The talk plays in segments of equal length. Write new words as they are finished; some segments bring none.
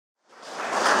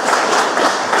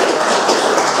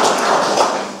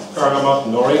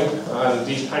Nolan, and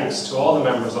indeed thanks to all the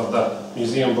members of the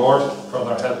Museum Board for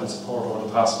their help and support over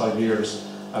the past 5 years.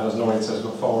 And as Nolan says,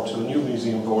 look forward to a new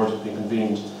Museum Board being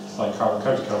convened by Carlow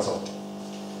County Council.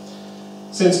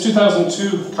 Since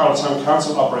 2002, Carlow Town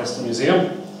Council operates the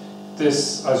museum.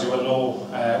 This, as you will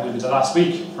know, will be the last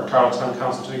week for Carlow Town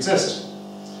Council to exist.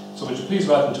 So would you please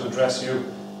welcome to address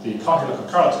you the Carlow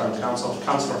Town Council,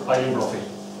 Councillor Alec Burns.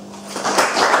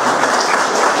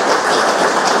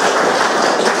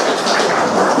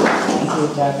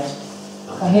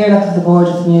 I hear look at the Board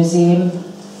of the Museum,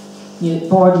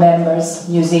 board members,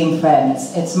 museum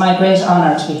friends. It's my great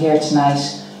honour to be here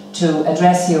tonight to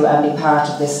address you and be part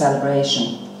of this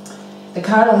celebration. The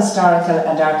Carlow Historical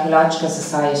and Archaeological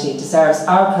Society deserves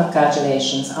our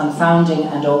congratulations on founding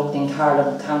and opening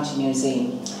Carlow County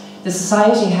Museum. The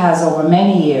Society has over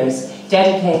many years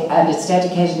its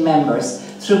dedicated members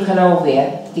through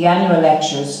Carlowvia, the annual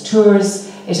lectures, tours.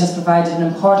 It has provided an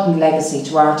important legacy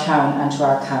to our town and to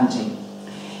our county.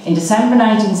 In December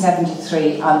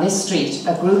 1973, on this street,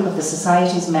 a group of the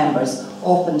Society's members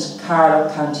opened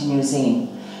Carlow County Museum,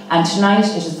 and tonight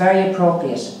it is very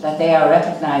appropriate that they are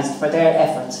recognised for their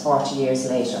efforts 40 years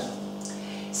later.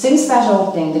 Since that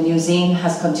opening, the museum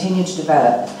has continued to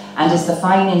develop and is the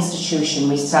fine institution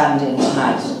we stand in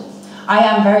tonight. I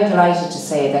am very delighted to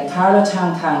say that Carlow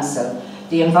Town Council,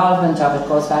 the involvement of it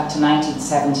goes back to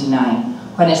 1979,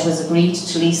 when it was agreed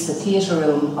to lease the theatre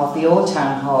room of the Old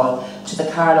Town Hall to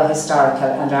the Carlow Historical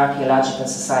and Archaeological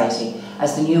Society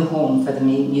as the new home for the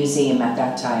museum at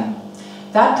that time.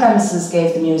 That premises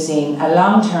gave the museum a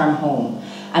long-term home,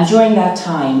 and during that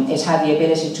time it had the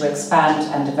ability to expand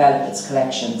and develop its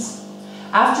collections.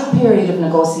 After a period of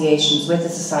negotiations with the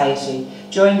Society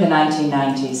during the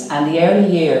 1990s and the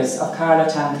early years of Carlow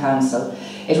Town Council,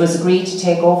 it was agreed to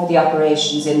take over the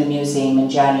operations in the museum in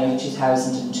January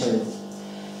 2002.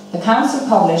 The Council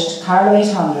published Carlow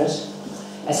 800,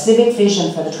 a civic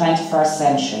vision for the 21st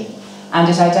century, and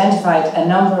it identified a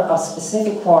number of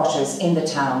specific quarters in the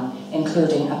town,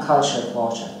 including a cultural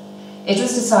quarter. It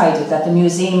was decided that the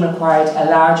museum required a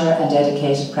larger and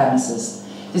dedicated premises.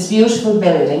 This beautiful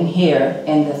building here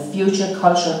in the future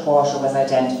cultural quarter was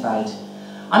identified.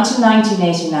 Until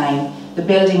 1989, the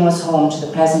building was home to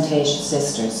the Presentation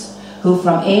Sisters, who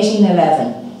from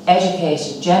 1811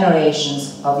 educated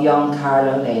generations of young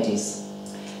Carlow ladies.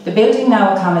 The building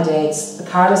now accommodates the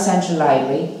Carlow Central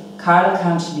Library, Carlow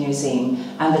County Museum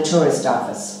and the Tourist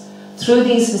Office. Through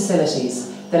these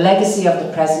facilities, the legacy of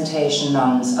the Presentation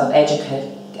nuns of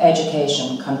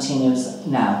education continues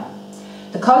now.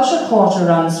 The Cultural Quarter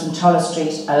runs from Tulla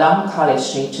Street along College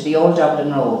Street to the Old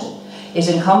Dublin Road. It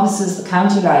encompasses the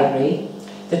County Library,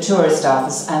 the Tourist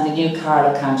Office and the new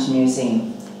Carlow County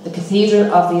Museum, the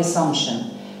Cathedral of the Assumption,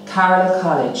 Carlow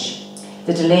College,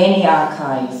 the Delaney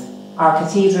Archive, our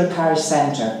Cathedral Parish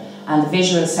Centre and the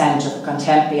Visual Centre for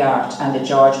Contemporary Art and the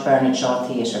George Bernard Shaw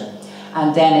Theatre.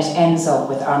 And then it ends up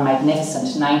with our magnificent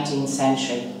 19th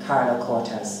century Carlow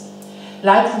Courthouse.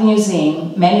 Like the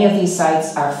museum, many of these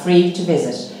sites are free to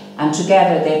visit, and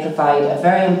together they provide a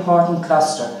very important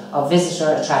cluster of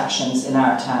visitor attractions in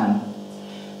our town.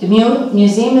 The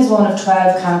museum is one of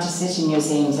 12 county city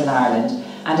museums in Ireland,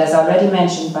 and as already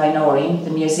mentioned by Noreen,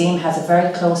 the museum has a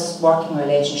very close working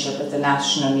relationship with the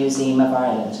National Museum of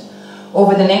Ireland.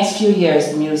 Over the next few years,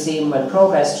 the museum will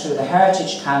progress through the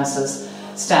Heritage Council's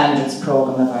Standards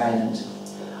Programme of Ireland.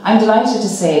 I'm delighted to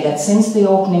say that since the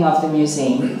opening of the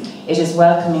museum, it is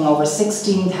welcoming over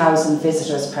 16,000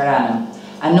 visitors per annum,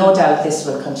 and no doubt this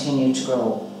will continue to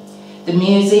grow. The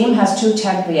museum has 2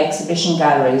 temporary exhibition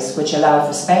galleries which allow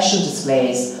for special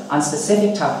displays on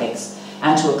specific topics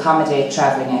and to accommodate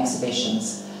travelling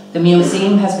exhibitions. The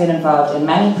museum has been involved in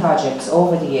many projects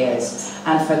over the years,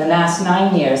 and for the last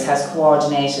 9 years has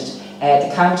coordinated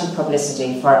the county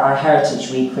publicity for our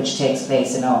Heritage Week, which takes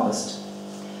place in August.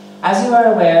 As you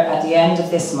are aware, at the end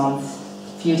of this month,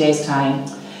 a few days' time,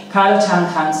 Carlow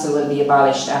Town Council will be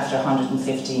abolished after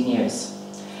 115 years.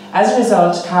 As a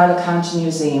result, Carlow County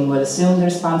Museum will assume the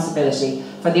responsibility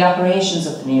for the operations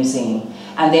of the museum,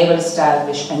 and they will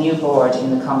establish a new board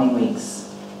in the coming weeks.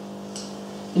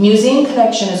 The museum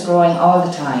collection is growing all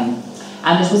the time,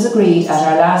 and it was agreed at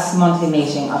our last monthly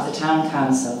meeting of the Town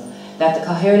Council that the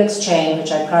Cathaoirleach's chain,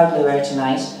 which I proudly wear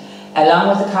tonight, along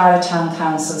with the Carlow Town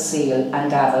Council seal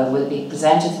and gavel, will be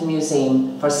presented to the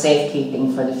museum for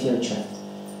safekeeping for the future.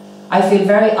 I feel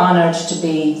very honoured to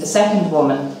be the second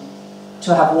woman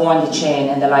to have worn the chain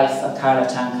in the life of Carlow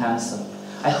Town Council.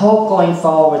 I hope going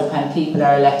forward, when people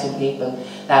are elected people,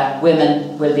 that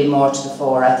women will be more to the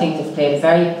fore. I think they've played a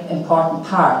very important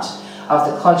part of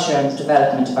the culture and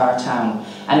development of our town,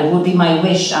 and it would be my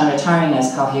wish on retiring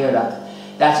as Cathaoirleach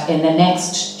that in the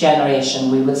next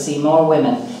generation we will see more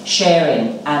women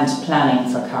sharing and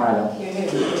planning for Carlow.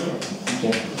 Thank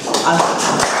you.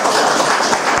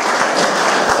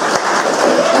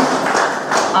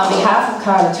 On behalf of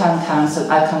Carlow Town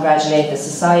Council, I congratulate the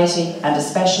Society and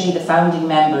especially the founding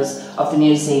members of the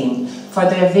Museum for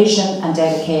their vision and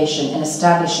dedication in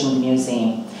establishing the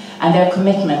Museum and their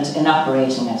commitment in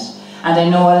operating it. And I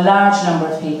know a large number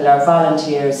of people are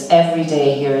volunteers every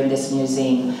day here in this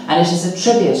museum, and it is a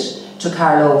tribute to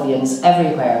Carlovians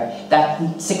everywhere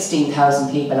that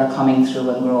 16,000 people are coming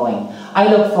through and growing. I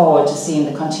look forward to seeing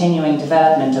the continuing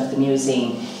development of the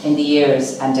museum in the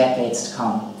years and decades to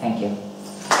come. Thank you.